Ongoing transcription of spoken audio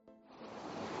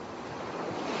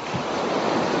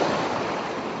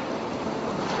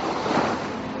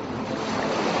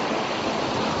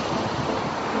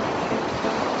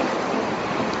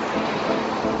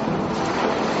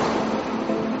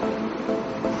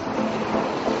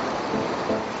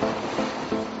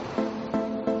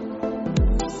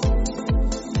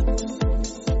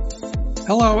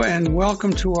Hello and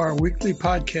welcome to our weekly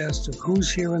podcast of Who's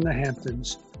Here in the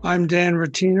Hamptons. I'm Dan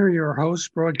Rattiner, your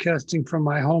host, broadcasting from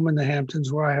my home in the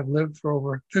Hamptons, where I have lived for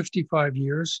over 55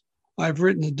 years. I've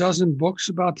written a dozen books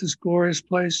about this glorious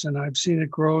place, and I've seen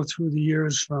it grow through the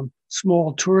years from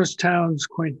small tourist towns,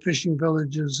 quaint fishing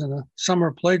villages, and a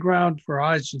summer playground for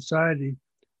high society,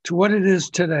 to what it is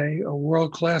today, a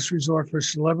world-class resort for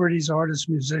celebrities, artists,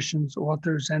 musicians,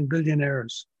 authors, and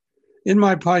billionaires. In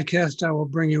my podcast, I will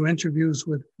bring you interviews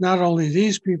with not only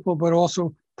these people, but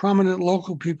also prominent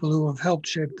local people who have helped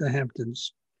shape the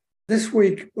Hamptons. This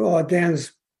week,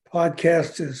 Dan's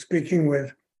podcast is speaking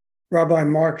with Rabbi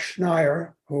Mark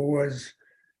Schneier, who was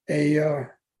a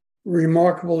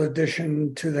remarkable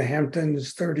addition to the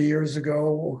Hamptons 30 years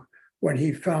ago when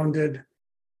he founded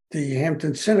the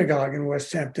Hampton Synagogue in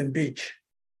West Hampton Beach.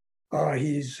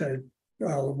 He's a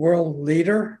world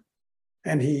leader,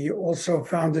 and he also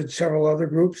founded several other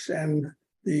groups, and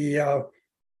the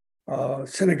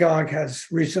synagogue has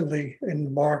recently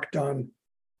embarked on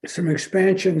some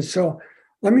expansion. So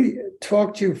let me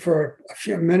talk to you for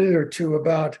a minute or two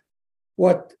about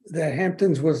what the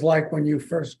Hamptons was like when you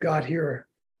first got here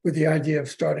with the idea of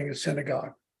starting a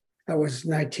synagogue. That was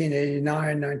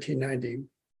 1989, 1990.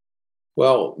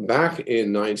 Well, back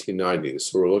in 1990,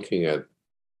 so we're looking at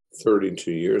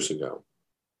 32 years ago,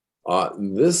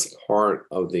 this part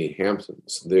of the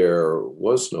Hamptons, there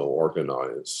was no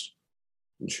organized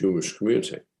Jewish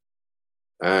community.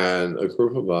 And a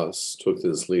group of us took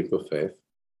this leap of faith.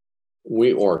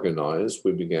 We organized,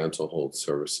 we began to hold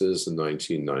services in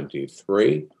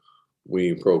 1993.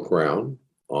 We broke ground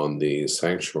on the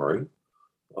sanctuary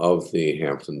of the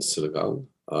Hampton Synagogue.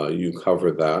 You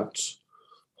covered that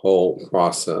whole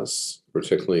process,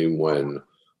 particularly when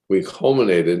we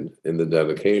culminated in the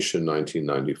dedication in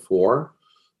 1994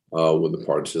 with the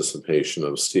participation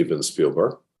of Steven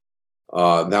Spielberg.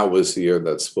 That was the year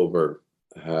that Spielberg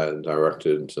had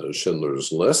directed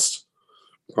Schindler's List,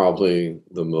 probably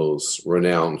the most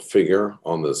renowned figure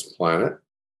on this planet.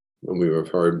 And we were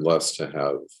very blessed to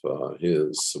have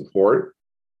his support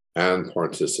and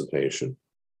participation.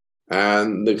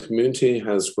 And the community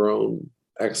has grown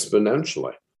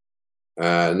exponentially.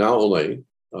 And not only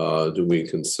do we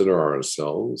consider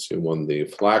ourselves one of the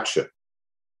flagship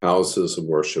houses of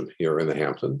worship here in the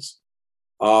Hamptons,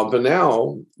 but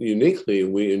now, uniquely,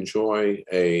 we enjoy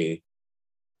a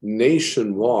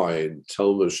nationwide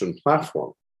television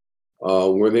platform.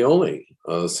 We're the only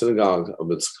synagogue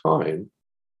of its kind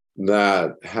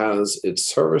that has its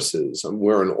services.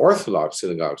 We're an Orthodox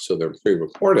synagogue, so they're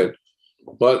pre-recorded,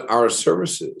 but our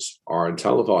services are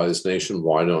televised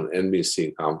nationwide on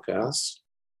NBC Comcast,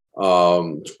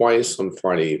 twice on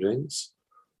Friday evenings,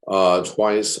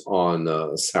 twice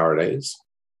on Saturdays.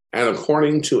 And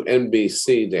according to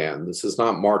NBC, Dan, this is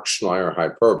not Mark Schneier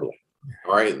hyperbole,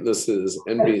 all right? This is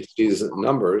NBC's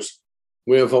numbers.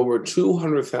 We have over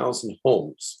 200,000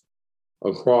 homes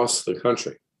across the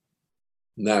country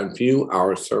that view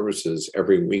our services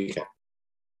every weekend,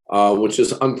 which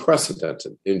is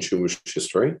unprecedented in Jewish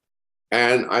history.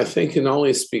 And I think it not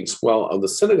only speaks well of the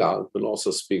synagogue, but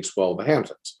also speaks well of the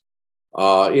Hamptons.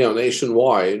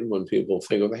 Nationwide, when people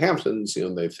think of the Hamptons,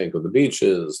 they think of the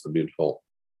beaches, the beautiful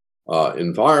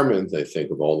environment, they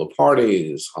think of all the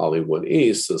parties, Hollywood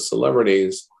East, the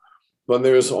celebrities. But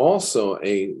there's also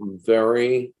a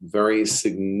very, very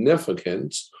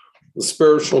significant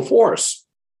spiritual force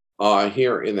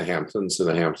here in the Hamptons, in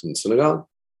the Hampton Synagogue.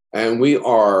 And we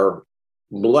are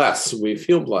blessed, we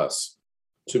feel blessed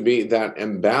to be that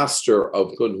ambassador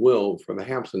of goodwill for the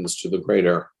Hamptons to the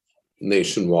greater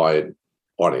nationwide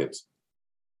audience.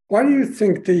 Why do you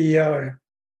think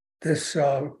this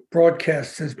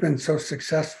broadcast has been so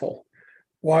successful?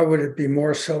 Why would it be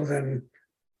more so than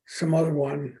some other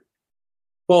one?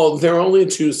 Well, there are only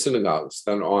two synagogues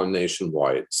that are on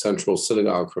nationwide: Central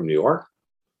Synagogue from New York,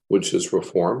 which is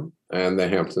Reform, and the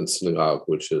Hampton Synagogue,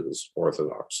 which is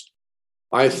Orthodox.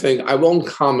 I think I won't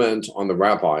comment on the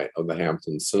rabbi of the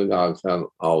Hampton Synagogue, that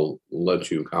I'll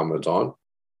let you comment on.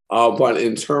 But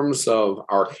in terms of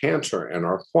our cantor and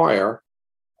our choir,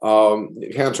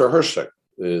 Cantor Hirschig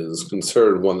is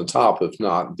considered one of the top, if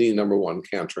not the number one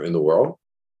cantor in the world.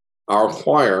 Our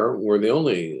choir, we're the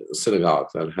only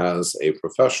synagogue that has a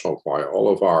professional choir. All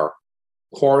of our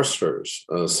choristers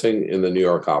sing in the New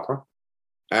York Opera.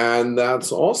 And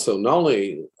that's also not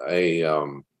only a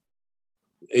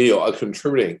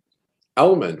contributing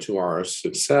element to our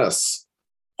success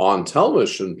on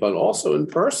television, but also in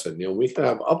person. We can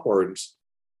have upwards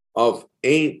of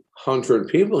 800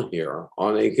 people here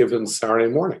on a given Saturday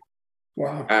morning.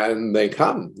 Wow. And they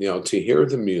come, to hear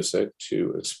the music,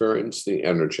 to experience the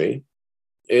energy.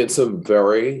 it's a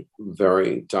very,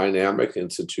 very dynamic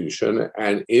institution,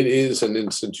 and it is an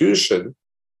institution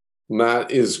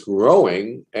that is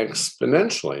growing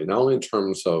exponentially, not only in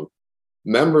terms of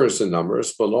members and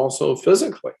numbers, but also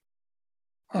physically.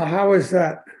 How is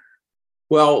that?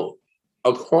 Well,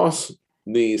 across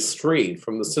the street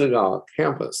from the synagogue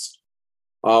campus,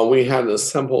 we had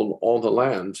assembled all the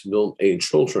land to build a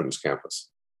children's campus,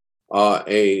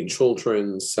 a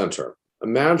children's center.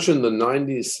 Imagine the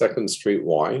 92nd Street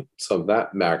Y, so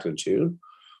that magnitude,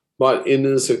 but it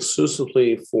is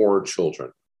exclusively for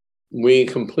children. We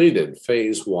completed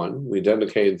phase one. We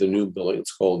dedicated the new building.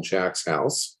 It's called Jack's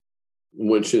House,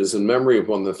 which is in memory of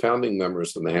one of the founding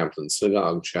members of the Hampton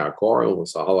Synagogue, Jack Gore, who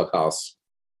was a Holocaust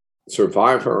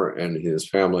survivor, and his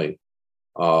family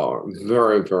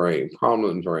very, very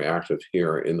prominent, very active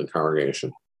here in the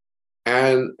congregation.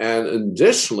 And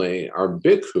additionally, our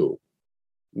big coup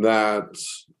that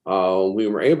we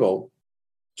were able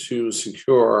to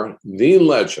secure the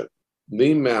legend,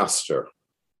 the master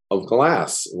of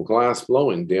glass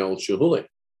blowing, Dale Chihuly,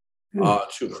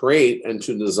 to create and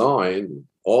to design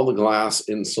all the glass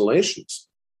installations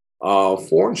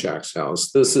for Jack's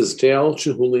House. This is Dale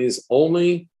Chihuly's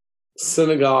only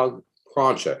synagogue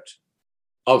project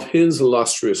of his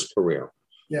illustrious career.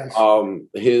 Yes.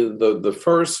 The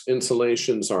first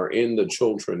installations are in the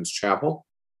Children's Chapel.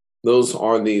 Those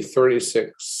are the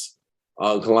 36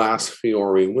 glass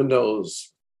Fiore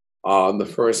windows,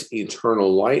 the first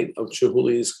eternal light of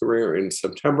Chihuly's career in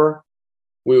September.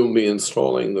 We will be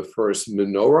installing the first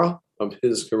menorah of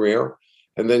his career.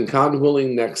 And then, God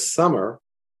willing, next summer,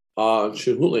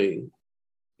 Chihuly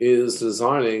is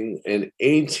designing an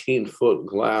 18-foot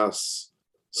glass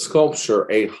sculpture,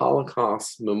 a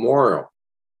Holocaust memorial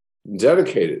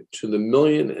dedicated to the 1.5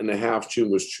 million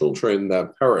Jewish children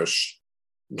that perished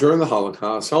during the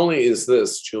Holocaust. Not only is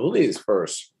this Chihuly's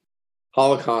first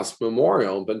Holocaust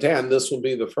memorial, but Dan, this will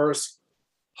be the first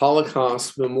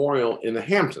Holocaust memorial in the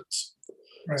Hamptons.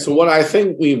 Right. So what I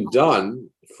think we've done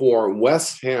for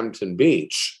West Hampton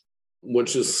Beach,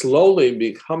 which is slowly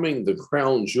becoming the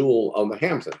crown jewel of the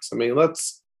Hamptons. I mean,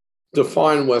 let's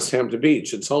define West Hampton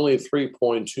Beach. It's only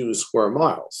 3.2 square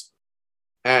miles.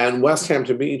 And West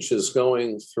Hampton Beach is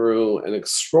going through an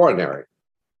extraordinary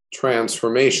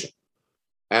transformation.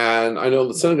 And I know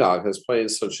the synagogue has played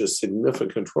such a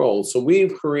significant role. So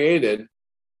we've created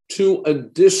 2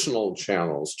 additional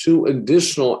channels, 2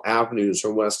 additional avenues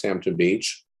for West Hampton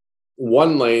Beach.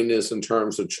 One lane is in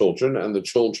terms of children and the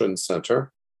Children's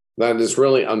Center. That is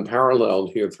really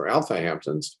unparalleled here throughout the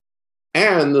Hamptons.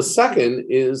 And the second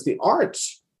is the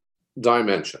arts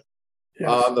dimension.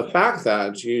 Yes. The fact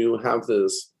that you have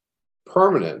this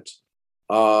permanent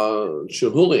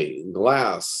Chihuly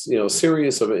glass,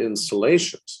 series of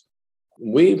installations.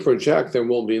 We project there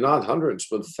will be not hundreds,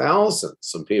 but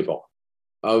thousands of people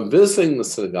visiting the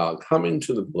synagogue, coming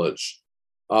to the village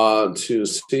to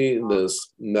see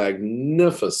this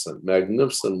magnificent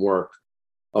work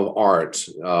of art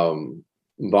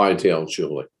by Dale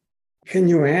Chihuly. Can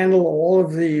you handle all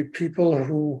of the people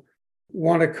who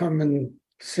want to come and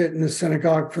sit in the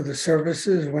synagogue for the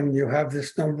services when you have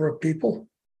this number of people?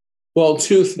 Well,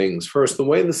 2 things. First, the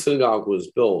way the synagogue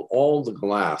was built, all the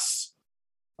glass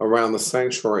around the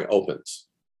sanctuary opens.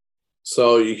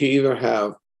 So you can either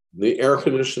have the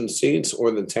air-conditioned seats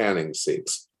or the tanning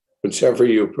seats, whichever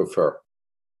you prefer.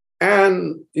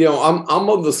 And, I'm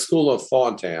of the school of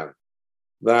thought, Dan,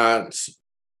 that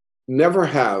never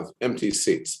have empty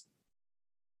seats.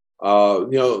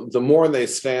 The more they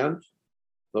stand,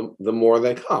 the more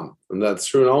they come. And that's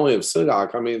true not only of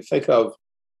synagogue. I mean, think of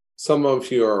some of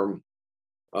your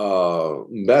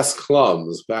best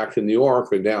clubs back in New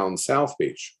York or down South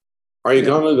Beach. Are you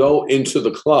going to go into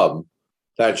the club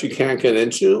that you can't get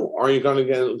into, or are you going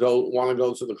to want to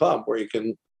go to the club where you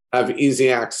can have easy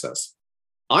access?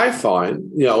 I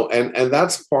find, and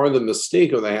that's part of the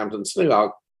mystique of the Hampton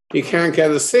Synagogue, he can't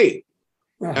get a seat.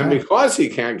 Uh-huh. And because he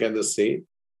can't get a seat,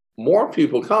 more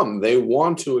people come. They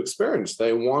want to experience,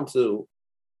 they want to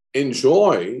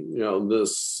enjoy,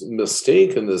 this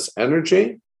mystique and this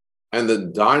energy and the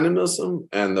dynamism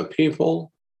and the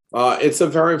people. It's a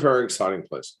very, very exciting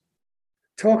place.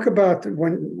 Talk about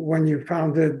when you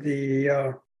founded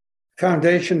the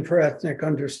Foundation for Ethnic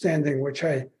Understanding, which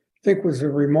I think was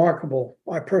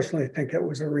I personally think it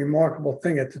was a remarkable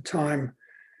thing at the time.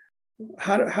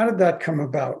 How did that come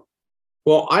about?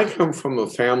 Well, I come from a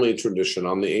family tradition.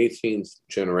 I'm the 18th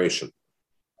generation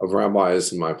of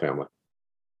rabbis in my family.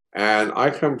 And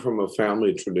I come from a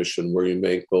family tradition where you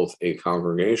make both a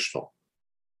congregational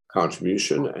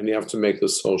contribution and you have to make a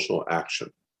social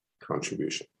action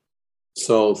contribution.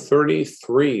 So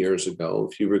 33 years ago,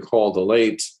 if you recall, the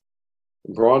late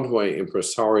Broadway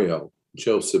impresario,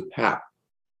 Joseph Papp,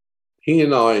 he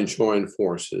and I joined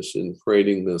forces in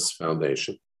creating this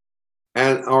foundation.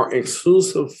 And our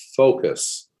exclusive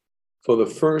focus for the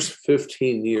first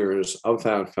 15 years of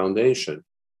that foundation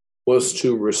was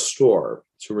to restore,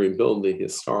 to rebuild the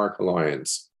historic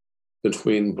alliance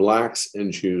between Blacks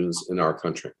and Jews in our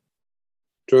country.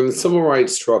 During the civil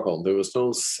rights struggle, there was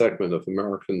no segment of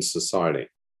American society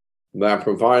that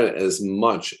provided as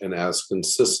much and as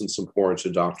consistent support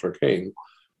to Dr. King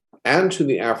and to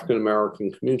the African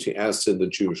American community as did the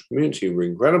Jewish community.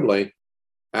 Regrettably,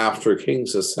 after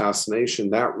King's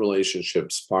assassination, that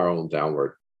relationship spiraled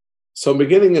downward. So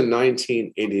beginning in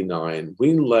 1989,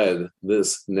 we led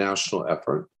this national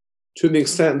effort to the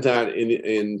extent that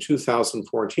in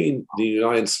 2014, the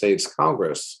United States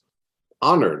Congress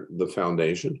honored the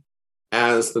foundation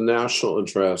as the national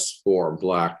address for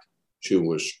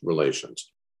Black-Jewish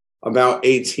relations. About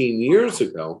 18 years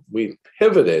ago, we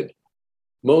pivoted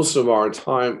most of our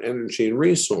time, energy, and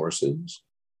resources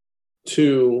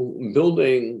to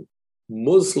building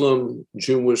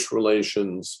Muslim-Jewish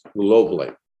relations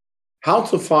globally. How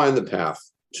to find the path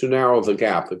to narrow the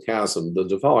gap, the chasm, the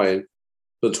divide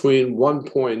between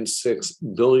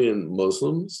 1.6 billion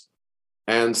Muslims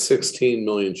and 16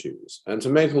 million Jews. And to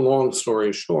make a long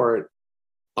story short,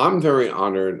 I'm very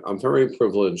honored, I'm very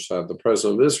privileged that the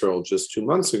President of Israel just 2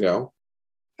 months ago,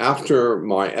 after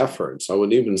my efforts, I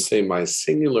would even say my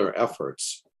singular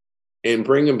efforts in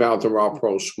bringing about the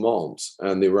rapprochement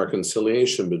and the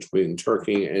reconciliation between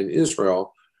Turkey and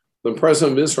Israel, the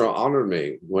President of Israel honored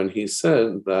me when he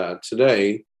said that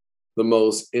today, the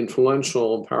most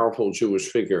influential, powerful Jewish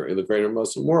figure in the greater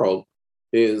Muslim world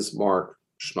is Mark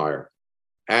Schneier.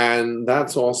 And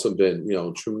that's also been,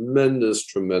 tremendous,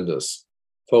 tremendous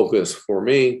focus for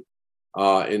me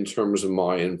in terms of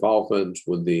my involvement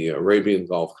with the Arabian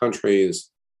Gulf countries.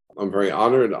 I'm very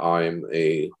honored. I'm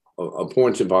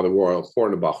appointed by the Royal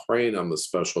Court of Bahrain. I'm a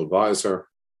special advisor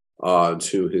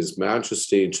to His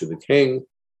Majesty, to the King.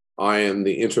 I am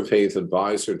the interfaith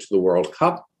advisor to the World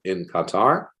Cup in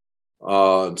Qatar,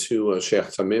 to Sheikh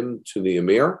Tamim, to the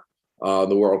Emir.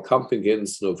 The World Cup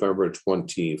begins November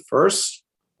 21st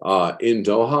in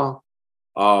Doha.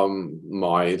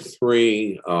 My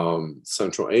three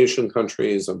Central Asian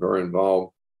countries I'm very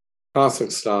involved: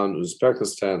 Kazakhstan,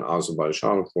 Uzbekistan,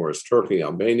 Azerbaijan, of course, Turkey,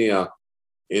 Albania,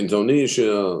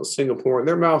 Indonesia, Singapore.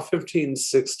 There are about 15,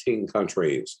 16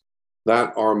 countries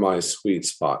that are my sweet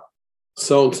spot.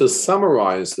 So to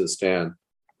summarize this, Dan,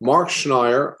 Mark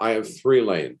Schneier, I have 3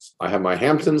 lanes. I have my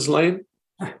Hamptons lane,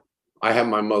 I have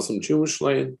my Muslim Jewish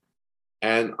lane,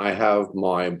 and I have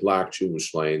my Black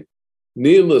Jewish lane.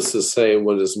 Needless to say,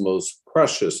 what is most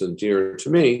precious and dear to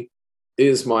me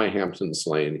is my Hamptons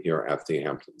lane here at the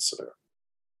Hamptons Center.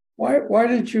 Why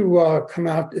did you come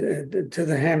out to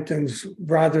the Hamptons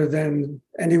rather than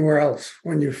anywhere else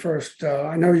when you first,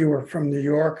 I know you were from New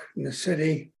York, in the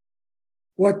city.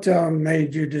 What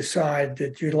made you decide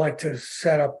that you'd like to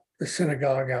set up the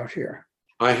synagogue out here?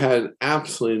 I had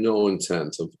absolutely no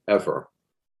intent of ever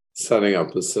setting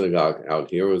up a synagogue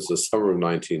out here. It was the summer of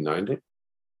 1990.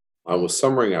 I was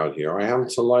summering out here. I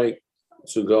happened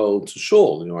to go to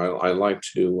shul. I like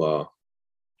to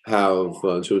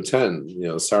to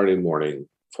attend, Saturday morning,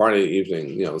 Friday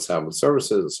evening, Sabbath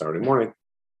services, Saturday morning.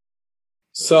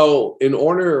 So in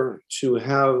order to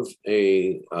have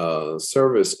a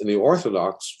service in the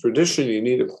Orthodox tradition, you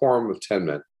need a quorum of 10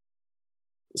 men.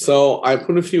 So I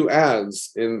put a few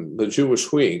ads in the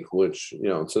Jewish Week, which,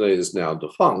 today is now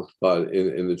defunct, but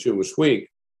in the Jewish Week,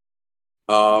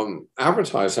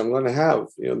 advertised I'm going to have,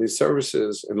 these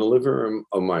services in the living room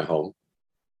of my home.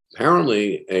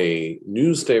 Apparently a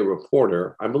Newsday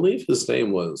reporter, I believe his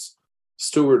name was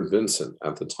Stuart Vincent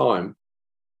at the time,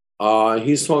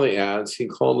 he saw the ads. He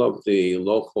called up the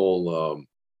local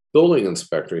building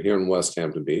inspector here in West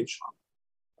Hampton Beach.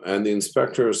 And the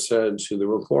inspector said to the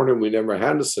reporter, "We never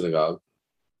had a synagogue.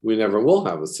 We never will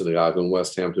have a synagogue in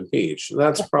West Hampton Beach."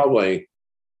 That's probably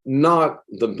not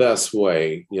the best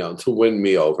way, to win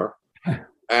me over.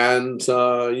 And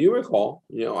you recall,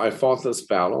 I fought this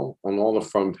battle on all the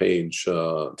front page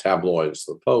tabloids,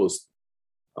 the Post,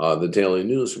 the Daily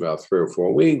News, for about 3 or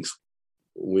 4 weeks.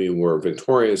 We were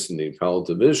victorious in the appellate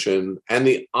division. And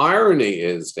the irony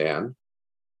is, Dan,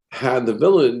 had the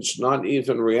village not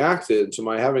even reacted to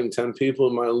my having 10 people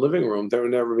in my living room, there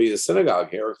would never be a synagogue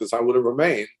here because I would have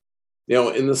remained,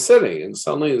 in the city. And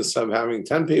suddenly, instead of having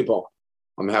 10 people,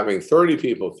 I'm having 30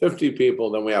 people, 50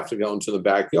 people. Then we have to go into the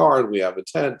backyard. We have a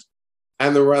tent.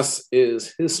 And the rest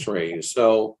is history.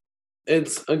 So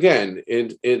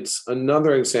It's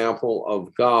another example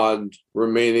of God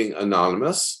remaining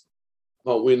anonymous,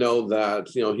 but we know that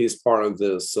he's part of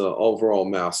this overall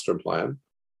master plan,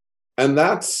 and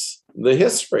that's the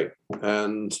history.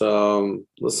 And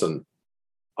listen,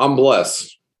 I'm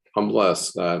blessed. I'm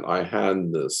blessed that I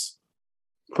had this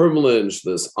privilege,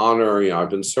 this honor. I've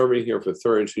been serving here for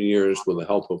 32 years with the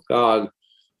help of God.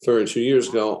 32 years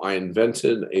ago, I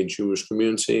invented a Jewish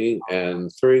community,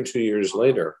 and 32 years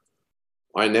later,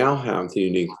 I now have the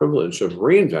unique privilege of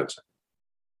reinventing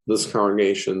this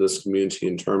congregation, this community,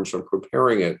 in terms of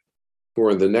preparing it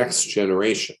for the next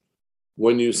generation.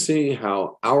 When you see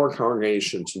how our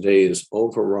congregation today is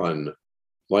overrun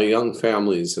by young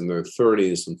families in their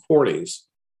 30s and 40s,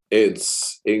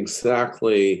 it's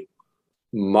exactly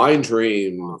my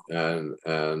dream and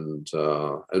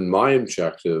my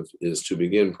objective is to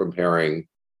begin preparing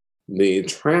the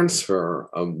transfer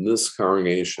of this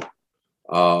congregation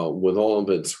with all of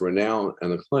its renown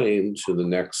and acclaim to the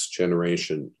next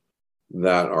generation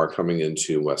that are coming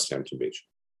into West Hampton Beach.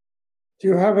 Do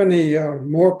you have any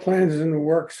more plans in the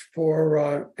works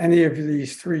for any of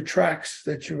these 3 tracks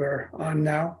that you are on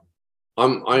now?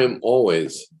 I am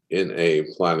always in a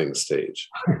planning stage.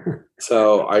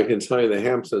 So I can tell you the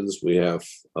Hamptons, we have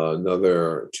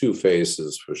another 2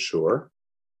 phases for sure,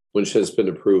 which has been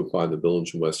approved by the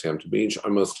Village of West Hampton Beach. I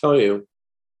must tell you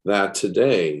that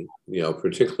today,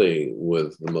 particularly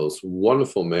with the most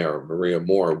wonderful mayor, Maria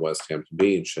Moore of West Hampton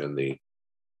Beach, and the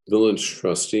village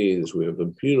trustees, we have a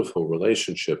beautiful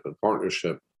relationship and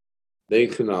partnership. They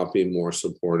cannot be more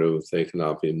supportive. They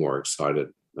cannot be more excited.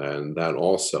 And that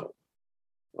also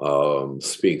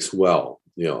speaks well,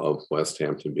 of West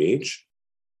Hampton Beach.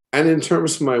 And in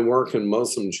terms of my work in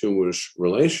Muslim-Jewish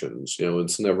relations,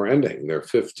 it's never ending. There are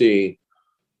 57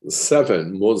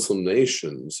 Muslim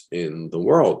nations in the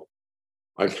world.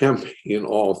 I can't be in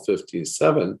all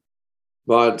 57,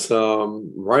 but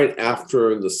right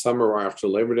after the summer, after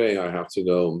Labor Day, I have to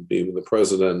go be with the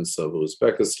presidents of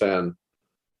Uzbekistan,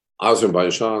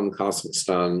 Azerbaijan,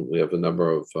 Kazakhstan. We have a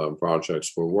number of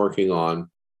projects we're working on.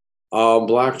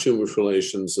 Black-Jewish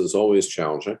relations is always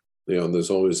challenging. There's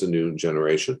always a new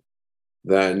generation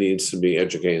that needs to be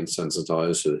educated and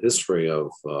sensitized to the history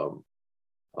of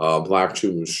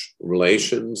Black-Jewish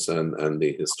relations and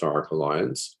the historic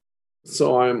alliance.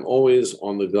 So I'm always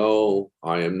on the go.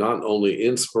 I am not only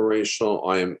inspirational,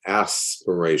 I am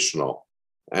aspirational.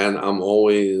 And I'm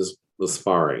always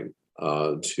aspiring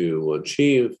to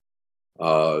achieve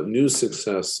new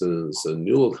successes and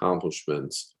new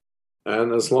accomplishments.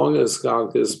 And as long as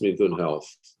God gives me good health,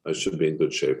 I should be in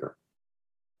good shape here.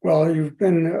 Well, you've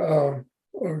been a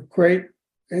great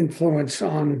influence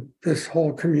on this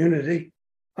whole community.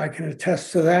 I can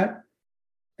attest to that.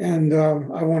 And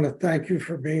I want to thank you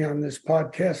for being on this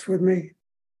podcast with me.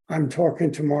 I'm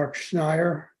talking to Mark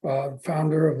Schneier,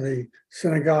 founder of the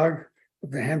synagogue, of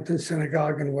the Hampton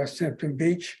Synagogue in West Hampton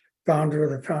Beach, founder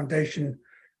of the Foundation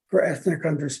for Ethnic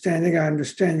Understanding. I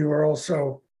understand you are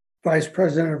also vice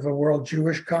president of the World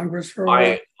Jewish Congress for a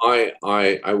while.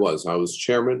 I was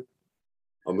chairman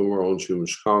of the World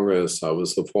Jewish Congress. I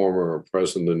was the former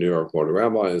president of the New York Board of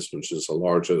Rabbis, which is the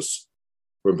largest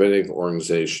rabbinic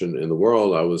organization in the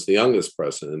world. I was the youngest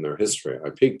president in their history.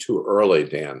 I peaked too early,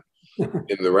 Dan,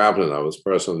 in the rabbinate. I was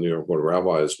president of the New York Board of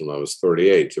Rabbis when I was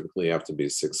 38. Typically, you have to be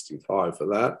 65 for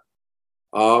that.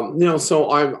 So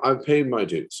I've paid my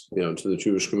dues, to the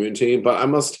Jewish community. But I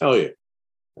must tell you,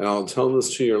 and I'll tell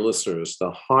this to your listeners, the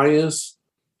highest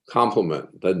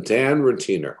compliment that Dan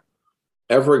Ratiner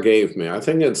ever gave me, I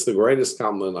think it's the greatest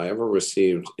compliment I ever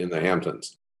received in the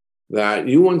Hamptons, that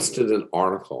you once did an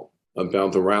article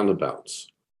about the roundabouts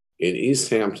in East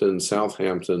Hampton,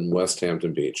 Southampton, West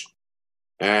Hampton Beach.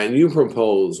 And you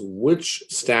propose which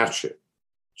statue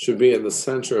should be in the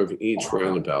center of each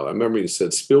roundabout. I remember you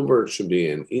said Spielberg should be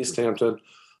in East Hampton.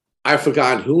 I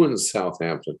forgot who in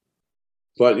Southampton,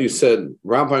 but you said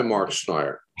Rabbi Mark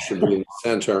Schneier should be in the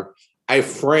center. I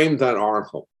framed that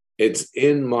article. It's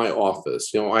in my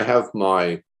office. I have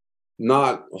my,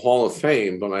 not Hall of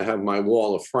Fame, but I have my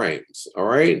wall of frames, all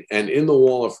right? And in the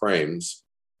wall of frames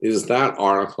is that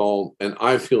article, and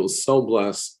I feel so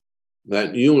blessed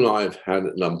that you and I have had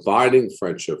an abiding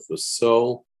friendship for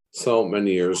so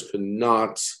many years, could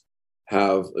not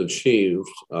have achieved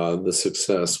the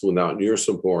success without your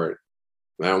support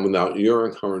and without your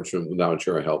encouragement, without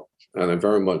your help. And I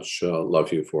very much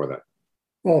love you for that.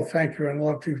 Well, thank you, and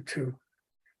love you too.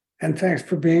 And thanks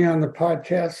for being on the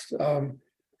podcast.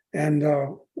 And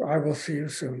I will see you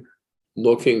soon.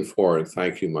 Looking forward.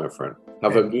 Thank you, my friend.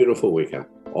 Have a beautiful weekend.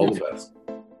 All the best.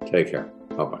 Take care.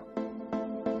 Bye-bye.